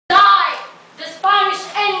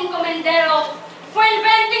for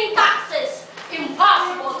inventing taxes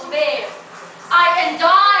impossible to bear. I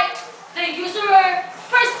indict the usurer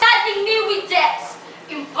for saddling me with debts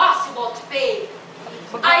impossible to pay.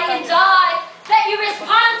 I indict the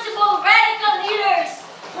irresponsible radical leaders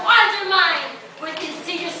who undermine with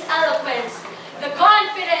insidious eloquence the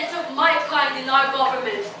confidence of my kind in our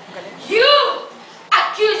government. You,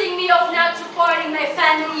 accusing me of not supporting my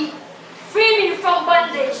family, free me from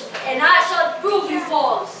bondage, and I shall prove you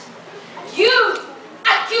false. You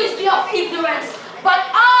accuse me of ignorance, but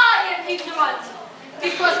I am ignorant,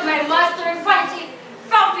 because my master finds it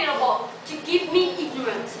profitable to keep me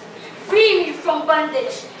ignorant. Free me from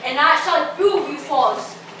bondage, and I shall prove you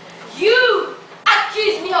false. You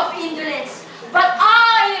accuse me of indolence, but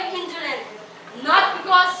I am indolent, not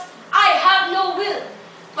because I have no will,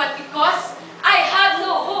 but because I have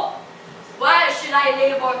no hope. Why should I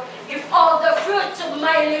labor if all the fruits of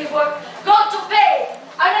my labor go to pay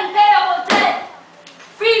an unpayable debt?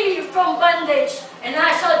 Free me from bondage, and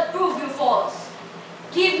I shall prove you false.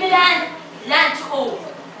 Give me land, land to own,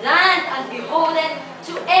 land unbeholden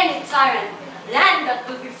to any tyrant, land that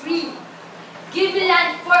will be free. Give me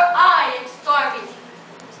land, for I am starving.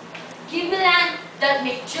 Give me land that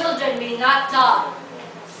my children may not die.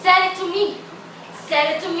 Sell it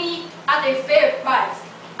to me at a fair price,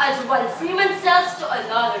 as one freeman sells to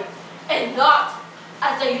another, and not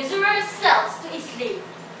as the usurer sells to a slave.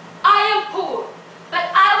 I am poor, but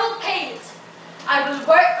I will pay it. I will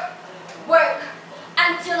work,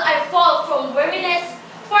 until I fall from weariness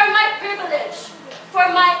for my privilege, for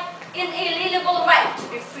my inalienable right to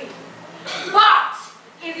be free. But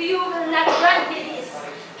if you will not grant me this,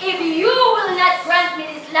 if you will not grant me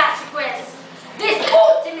this last request, this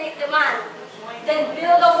ultimate demand, then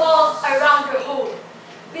build a wall around your home.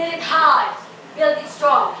 Build it high, build it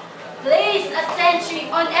strong. Place a sentry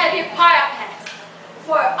on every parapet.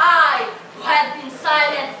 For I, who have been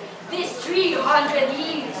silent these 300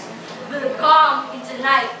 years, will come in the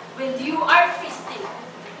night when you are feasting.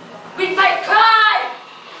 With my cry